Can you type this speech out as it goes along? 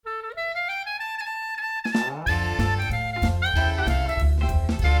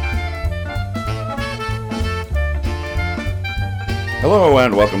Hello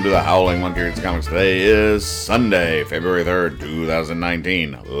and welcome to the Howling Monkey Reads Comics. Today is Sunday, February 3rd,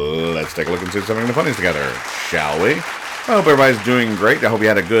 2019. Let's take a look and see something of the funnies together, shall we? I hope everybody's doing great. I hope you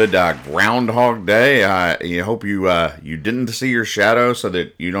had a good Groundhog Day. I hope you didn't see your shadow so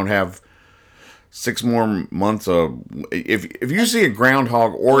that you don't have 6 more months of... If you see a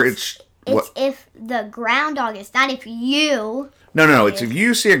groundhog or it's if the groundhog, it's not if you... No. It's if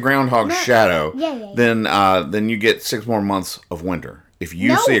you see a groundhog shadow, Yeah. Then you get 6 more months of winter. If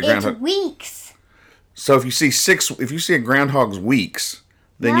you see a groundhog, it's weeks. So if you see a groundhog's weeks,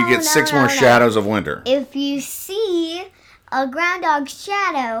 then you get 6 more shadows of winter. If you see a groundhog's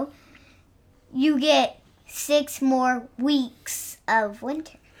shadow, you get 6 more weeks of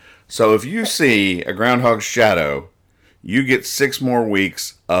winter. So if you see a groundhog's shadow, you get 6 more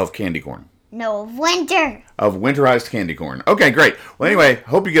weeks of candy corn. No, of winter. Of winterized candy corn. Okay, great. Well, anyway,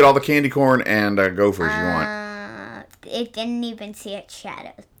 hope you get all the candy corn and gophers you want. It didn't even see its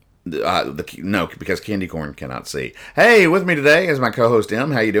shadow. No, because candy corn cannot see. Hey, with me today is my co-host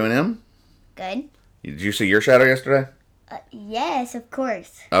M. How you doing, M? Good. Did you see your shadow yesterday? Yes, of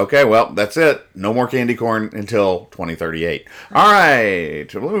course. Okay, well, that's it. No more candy corn until 2038. All right,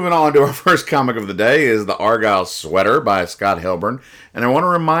 moving on to our first comic of the day is The Argyle Sweater by Scott Helborn. And I want to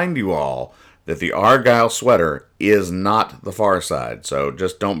remind you all that the Argyle Sweater is not the Far Side, so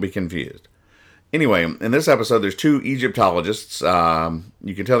just don't be confused. Anyway, in this episode, there's 2 Egyptologists. You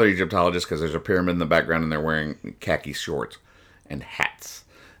can tell they're Egyptologists because there's a pyramid in the background and they're wearing khaki shorts and hats.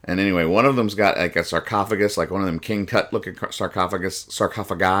 And anyway, one of them's got like a sarcophagus, like one of them King Tut looking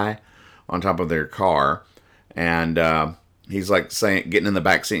sarcophagi on top of their car. And he's like getting in the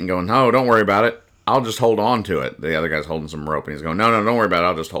back seat and going, "No, don't worry about it. I'll just hold on to it." The other guy's holding some rope and he's going, "No, don't worry about it.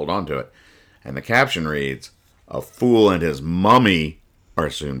 I'll just hold on to it." And the caption reads, "A fool and his mummy are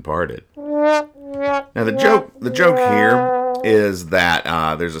soon parted." Now the joke here is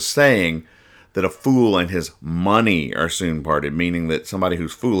that there's a saying that a fool and his money are soon parted, meaning that somebody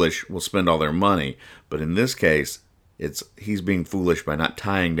who's foolish will spend all their money. But in this case, he's being foolish by not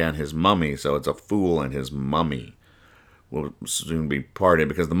tying down his mummy, so it's a fool and his mummy will soon be parted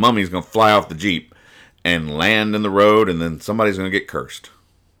because the mummy's going to fly off the Jeep and land in the road, and then somebody's going to get cursed.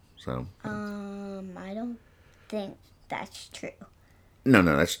 So I don't think that's true. No,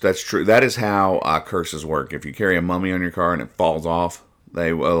 that's true. That is how curses work. If you carry a mummy on your car and it falls off,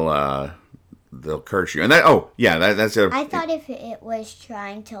 they'll curse you. And that's it. I thought if it was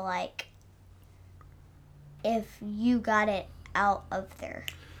trying to if you got it out of there.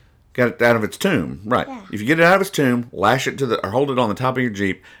 Got it out of its tomb, right? Yeah. If you get it out of its tomb, lash it or hold it on the top of your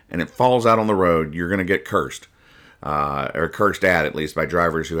Jeep, and it falls out on the road, you're going to get cursed, or cursed at least by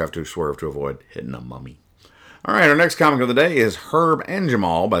drivers who have to swerve to avoid hitting a mummy. All right, our next comic of the day is Herb and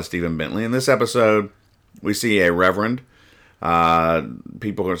Jamal by Stephen Bentley. In this episode, we see a reverend.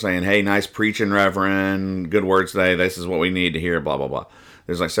 People are saying, "Hey, nice preaching, Reverend. Good words today. This is what we need to hear." Blah blah blah.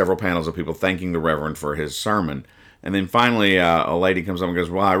 There's like several panels of people thanking the Reverend for his sermon, and then finally, a lady comes up and goes,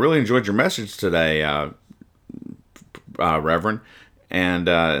 "Well, I really enjoyed your message today, Reverend." And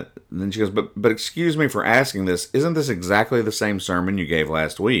then she goes, "But excuse me for asking this. Isn't this exactly the same sermon you gave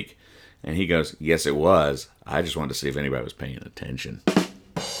last week?" And he goes, "Yes, it was. I just wanted to see if anybody was paying attention."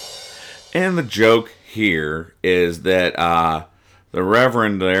 And the joke here is that the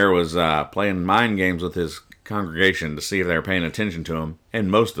Reverend there was playing mind games with his congregation to see if they were paying attention to him, and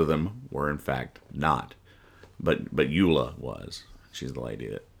most of them were in fact not. But Eula was. She's the lady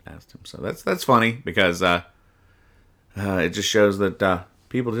that asked him. So that's funny because it just shows that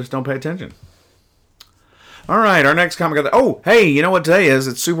people just don't pay attention. All right, our next comic. Oh, hey, you know what today is?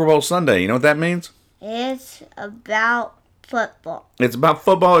 It's Super Bowl Sunday. You know what that means? It's about football. It's about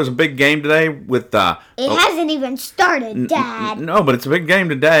football. There's a big game today with... it hasn't even started, Dad. No, but it's a big game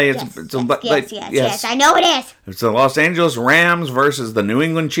today. Yes, I know it is. It's the Los Angeles Rams versus the New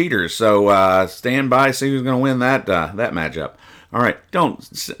England Cheaters. So stand by, see who's going to win that matchup. All right, don't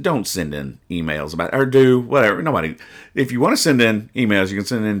send in emails about it, or do whatever. Nobody. If you want to send in emails, you can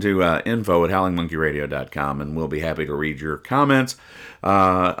send it into info@howlingmonkeyradio.com, and we'll be happy to read your comments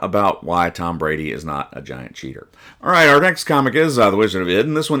about why Tom Brady is not a giant cheater. All right, our next comic is The Wizard of Id,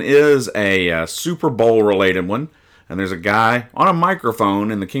 and this one is a Super Bowl related one. And there's a guy on a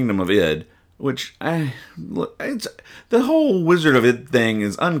microphone in the Kingdom of Id, which it's the whole Wizard of Id thing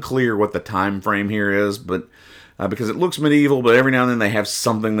is unclear what the time frame here is, but. Because it looks medieval, but every now and then they have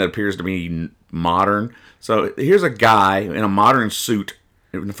something that appears to be modern. So here's a guy in a modern suit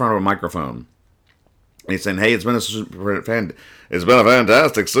in front of a microphone. And he's saying, "Hey, it's been a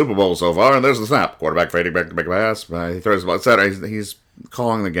fantastic Super Bowl so far, and there's the snap. Quarterback fading back to make a pass. He throws the ball, etc." He's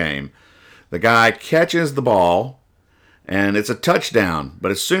calling the game. The guy catches the ball, and it's a touchdown.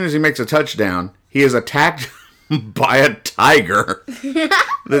 But as soon as he makes a touchdown, he is attacked by a tiger.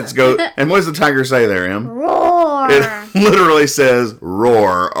 Let's go. And what does the tiger say there, Em? Roar. It literally says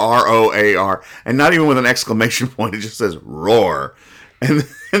roar, R-O-A-R, and not even with an exclamation point. It just says roar. And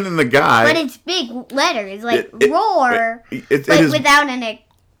then the guy. But it's big letters, like roar, but without an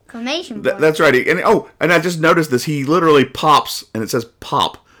exclamation point. That's right. And I just noticed this. He literally pops, and it says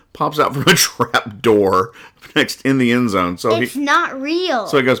pops out from a trap door next in the end zone. So it's not real.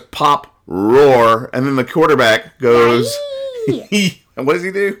 So he goes pop, roar, and then the quarterback goes. And what does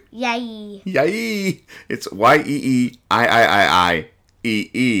he do? Yay. Yay. It's Y-E-E-I-I-I-E-E.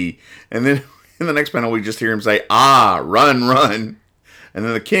 And then in the next panel, we just hear him say, run, run. And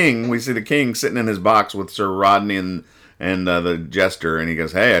then we see the king sitting in his box with Sir Rodney and the jester. And he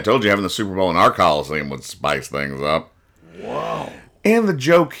goes, hey, I told you having the Super Bowl in our Coliseum would spice things up. Wow. And the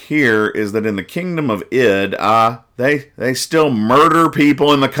joke here is that in the kingdom of Id, they still murder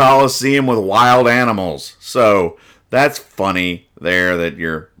people in the Coliseum with wild animals. So that's funny there that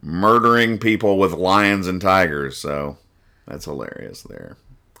you're murdering people with lions and tigers. So that's hilarious there.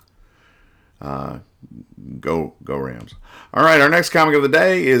 Go Rams. All right, our next comic of the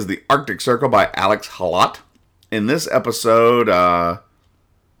day is The Arctic Circle by Alex Halott. In this episode, they're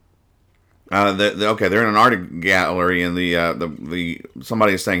in an art gallery, and the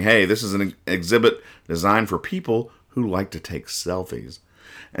somebody is saying, "Hey, this is an exhibit designed for people who like to take selfies."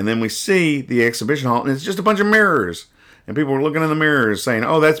 And then we see the exhibition hall, and it's just a bunch of mirrors, and people are looking in the mirrors, saying,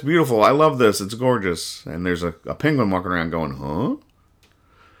 "Oh, that's beautiful! I love this! It's gorgeous!" And there's a penguin walking around, going, "Huh?"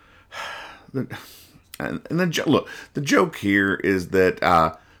 The joke here is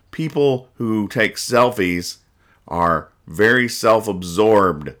that people who take selfies are very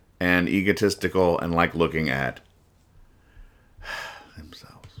self-absorbed and egotistical and like looking at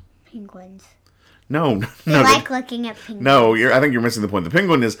themselves. Penguins. No. They like looking at penguins. No, I think you're missing the point. The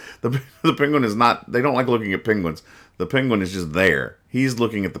penguin is not. They don't like looking at penguins. The penguin is just there. He's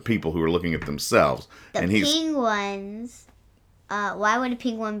looking at the people who are looking at themselves. Penguins. Why would a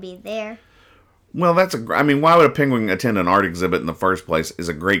penguin be there? Well, why would a penguin attend an art exhibit in the first place is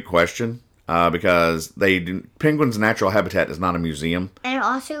a great question. Because penguins' natural habitat is not a museum. And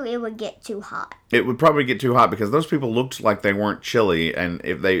also, it would get too hot. It would probably get too hot because those people looked like they weren't chilly, and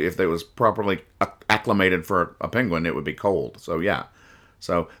if they was properly acclimated for a penguin, it would be cold. So yeah,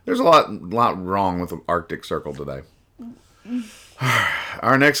 so there's a lot wrong with the Arctic Circle today.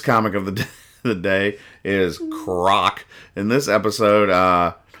 Our next comic of the day is Croc. In this episode,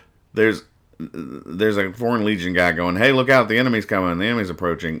 there's a Foreign Legion guy going, "Hey, look out! The enemy's coming! The enemy's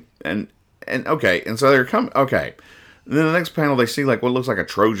approaching!" And so they're coming. Okay, and then the next panel they see like what looks like a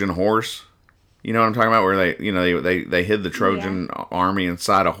Trojan horse. You know what I'm talking about? Where they hid the Trojan army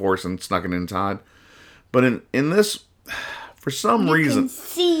inside a horse and snuck it inside. But in this, for some reason, you can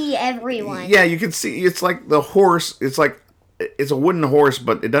see everyone. Yeah, you can see. It's like the horse. It's a wooden horse,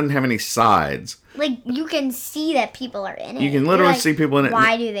 but it doesn't have any sides. Like, you can see that people are in it. You can literally see people in it.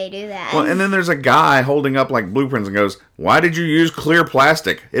 Why do they do that? Well, and then there's a guy holding up, like, blueprints and goes, "Why did you use clear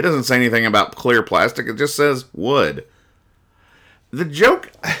plastic?" It doesn't say anything about clear plastic. It just says wood. The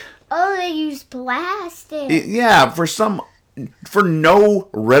joke... Oh, they use plastic. For no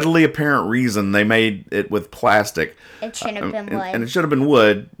readily apparent reason, they made it with plastic. It should have been wood. And it should have been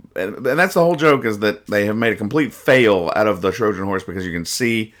wood. And that's the whole joke, is that they have made a complete fail out of the Trojan horse because you can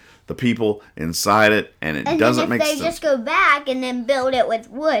see the people inside it, and it doesn't make sense. And if they just go back and then build it with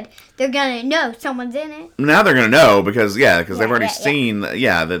wood, they're going to know someone's in it. Now they're going to know because they've already seen,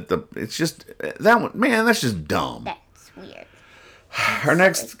 it's just, that one, man, that's just dumb. That's weird. Our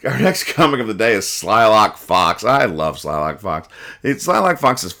next comic of the day is Slylock Fox. I love Slylock Fox. Slylock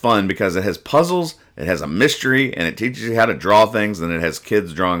Fox is fun because it has puzzles, it has a mystery, and it teaches you how to draw things, and it has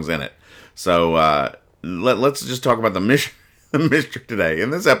kids' drawings in it. So let's just talk about the mystery today. In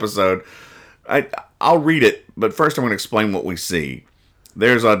this episode, I'll read it, but first I'm going to explain what we see.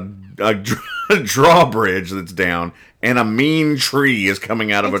 There's a drawbridge that's down, and a mean tree is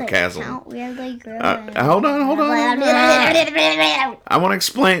coming out of a castle. Hold on. I want to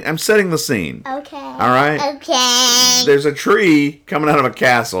explain. I'm setting the scene. Okay. All right? Okay. There's a tree coming out of a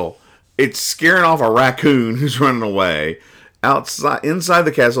castle. It's scaring off a raccoon who's running away. Inside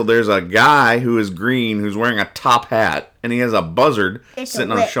the castle, there's a guy who is green who's wearing a top hat, and he has a buzzard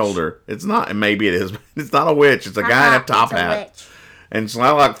sitting on his shoulder. It's not. Maybe it is. But it's not a witch. It's a guy in a top hat. And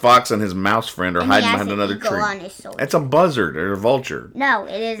Slylock Fox and his mouse friend are And hiding he has behind an another eagle tree. on his shoulder. It's a buzzard or a vulture. No,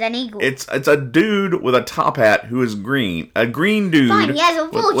 it is an eagle. It's a dude with a top hat who is green. A green dude Fine, he has a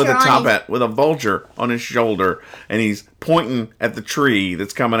vulture with a on top his- hat with a vulture on his shoulder, and he's pointing at the tree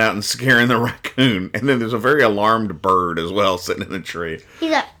that's coming out and scaring the raccoon. And then there's a very alarmed bird as well sitting in the tree.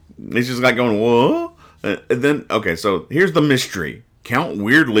 He's like, He's just like going, whoa. And then, okay, so here's the mystery. Count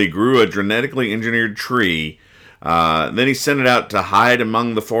weirdly grew a genetically engineered tree. Then he sent it out to hide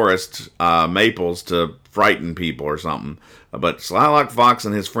among the forest maples to frighten people or something. But Slylock Fox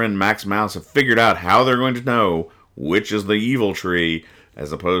and his friend Max Mouse have figured out how they're going to know which is the evil tree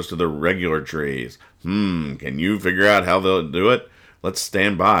as opposed to the regular trees. Can you figure out how they'll do it? Let's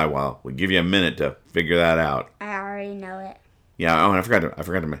stand by while we give you a minute to figure that out. I already know it. Yeah, oh, and I forgot to.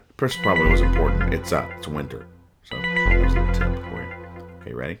 This probably was important. It's winter, so that was a little tip for you.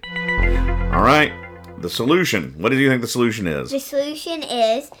 Okay, ready? All right. The solution. What do you think the solution is? The solution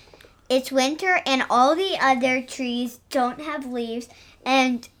is it's winter and all the other trees don't have leaves,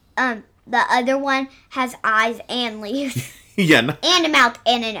 and the other one has eyes and leaves. Yeah. No, And a mouth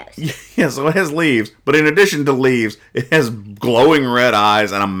and a nose. yeah. So it has leaves, but in addition to leaves, it has glowing red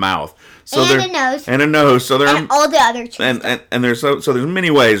eyes and a mouth. So And a nose. And a nose. So there. And all the other trees. And there's so there's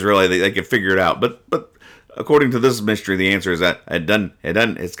many ways really that they can figure it out. But according to this mystery, the answer is that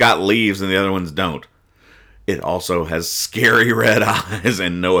it's got leaves and the other ones don't. It also has scary red eyes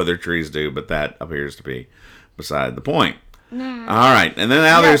and no other trees do, but that appears to be beside the point. All right, and then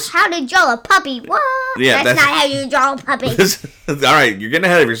now there's how to draw a puppy. What? Yeah, that's not how you draw a puppy. all right, you're getting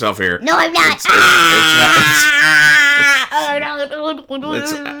ahead of yourself here. No, I'm not.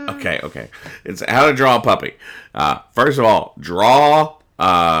 Okay. It's how to draw a puppy. First of all, draw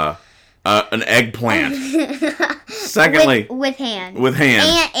an eggplant. Secondly, with hands. With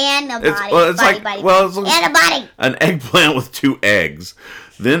hands. And a body. And a body. An eggplant with 2 eggs.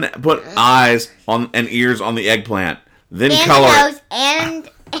 Then put eyes on and ears on the eggplant. Then and color the nose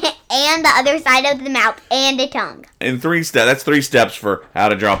and the other side of the mouth and a tongue. In 3 steps. That's 3 steps for how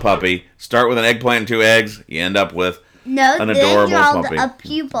to draw a puppy. Start with an eggplant and 2 eggs. You end up with an adorable draw puppy. a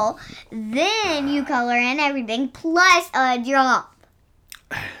pupil. Then you color in everything plus a jaw.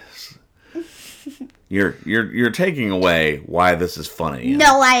 You're taking away why this is funny.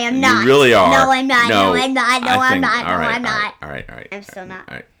 No, I am not. You really are. No, I'm not. No, I'm not. No, I I'm not. think- No, all right, I'm not. All right. I'm still not.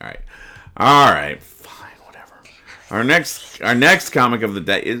 All right. Fine, whatever. Our next comic of the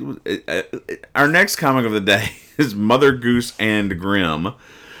day is Mother Goose and Grimm.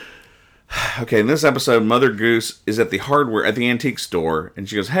 Okay, in this episode, Mother Goose is at the antique store, and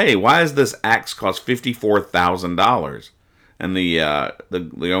she goes, "Hey, why does this axe cost $54,000?" And the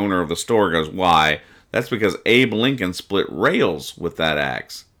owner of the store goes, "Why? That's because Abe Lincoln split rails with that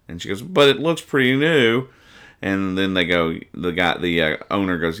axe." And she goes, "But it looks pretty new." And then the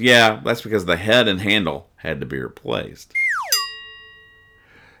owner goes, "Yeah, that's because the head and handle had to be replaced."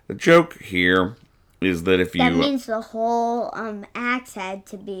 The joke here is that if you... That means the whole axe had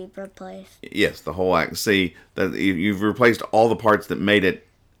to be replaced. Yes, the whole axe. See, that you've replaced all the parts that made it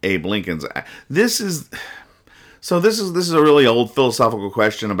Abe Lincoln's axe. This is a really old philosophical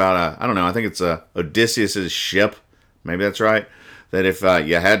question about I don't know, I think it's Odysseus's ship. Maybe that's right. That if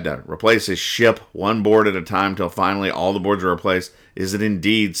you had to replace his ship one board at a time till finally all the boards are replaced, is it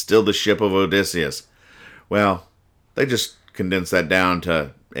indeed still the ship of Odysseus? Well, they just condensed that down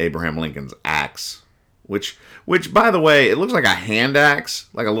to Abraham Lincoln's axe, which by the way, it looks like a hand axe,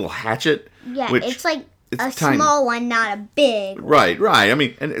 like a little hatchet. Yeah, it's a tiny. small one, not a big one. Right. I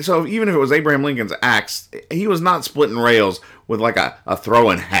mean, and so even if it was Abraham Lincoln's axe, he was not splitting rails with like a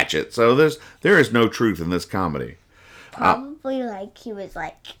throwing hatchet. So there is no truth in this comedy. Probably he was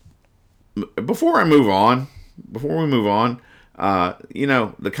like... Before we move on, the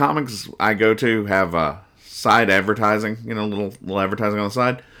comics I go to have side advertising, little advertising on the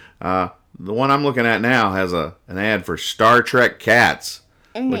side. The one I'm looking at now has an ad for Star Trek Cats.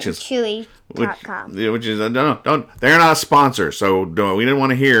 Which is Chewy.com. Which is they're not a sponsor, so we didn't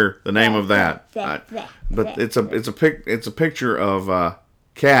want to hear the name of that. But it's a picture of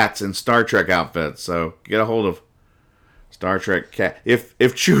cats in Star Trek outfits. So get a hold of Star Trek Cat. If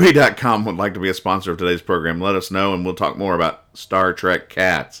Chewy.com would like to be a sponsor of today's program, let us know and we'll talk more about Star Trek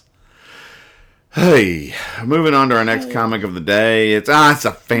Cats. Hey, moving on to our next comic of the day. It's a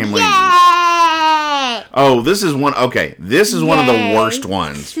family. Yay! Oh, this is one. Okay, this is one of the worst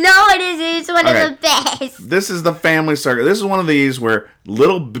ones. No, it isn't. It's one of the best. This is the family circus. This is one of these where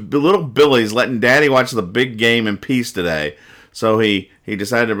little Billy's letting Daddy watch the big game in peace today. So he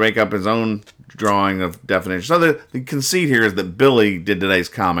decided to make up his own drawing of definition. So the conceit here is that Billy did today's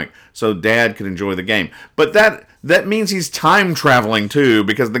comic so Dad could enjoy the game. But that means he's time traveling too,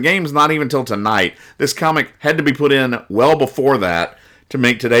 because the game's not even till tonight. This comic had to be put in well before that to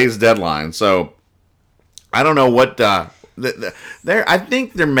make today's deadline. So I don't know what I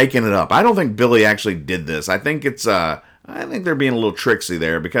think they're making it up. I don't think Billy actually did this. I think it's I think they're being a little tricksy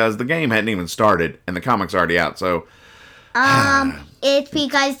there, because the game hadn't even started and the comic's already out. So it's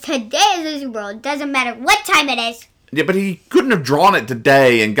because today is the Super Bowl. It doesn't matter what time it is. Yeah, but he couldn't have drawn it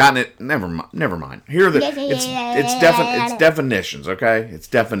today and gotten it. Never mind. Here are it's definitions. Okay, it's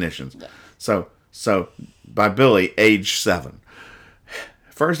definitions. Yeah. So by Billy, age 7.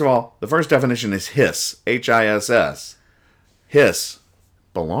 First of all, the first definition is hiss. Hiss. Hiss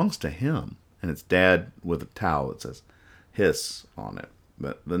belongs to him, and it's dad with a towel that says hiss on it.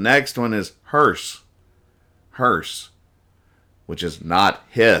 But the next one is hearse, which is not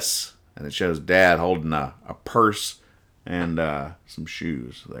hiss, and it shows dad holding a purse and some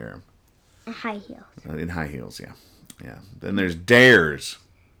shoes there. High heels. In high heels, yeah. Then there's dares.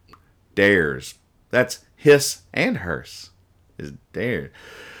 That's hiss and hearse. Is dare.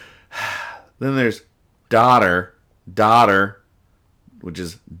 Then there's daughter, which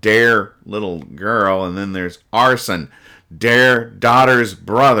is dare little girl, and then there's arson, dare daughter's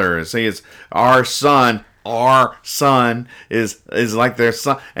brother. See, it's our son. Our son is like their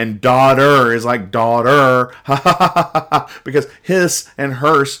son, and daughter is like daughter, because his and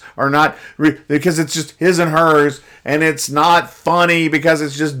hers are not, because it's just his and hers, and it's not funny because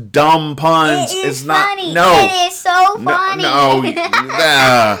it's just dumb puns. It's not funny. No, it is so funny.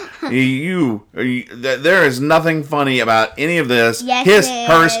 There is nothing funny about any of this. Yes, his,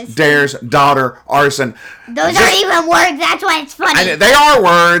 hers, is. dares, daughter, arson. Those aren't even words. That's why it's funny. They are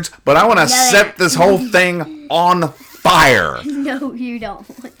words, but I want to set this whole thing on fire. No, you don't.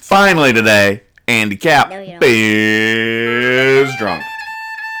 Finally today, Andy Cap is drunk.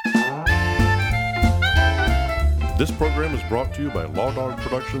 This program is brought to you by Law Dog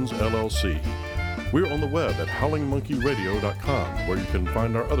Productions, LLC. We're on the web at howlingmonkeyradio.com, where you can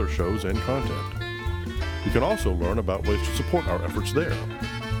find our other shows and content. You can also learn about ways to support our efforts there.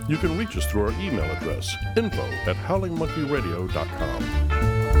 You can reach us through our email address, info@howlingmonkeyradio.com.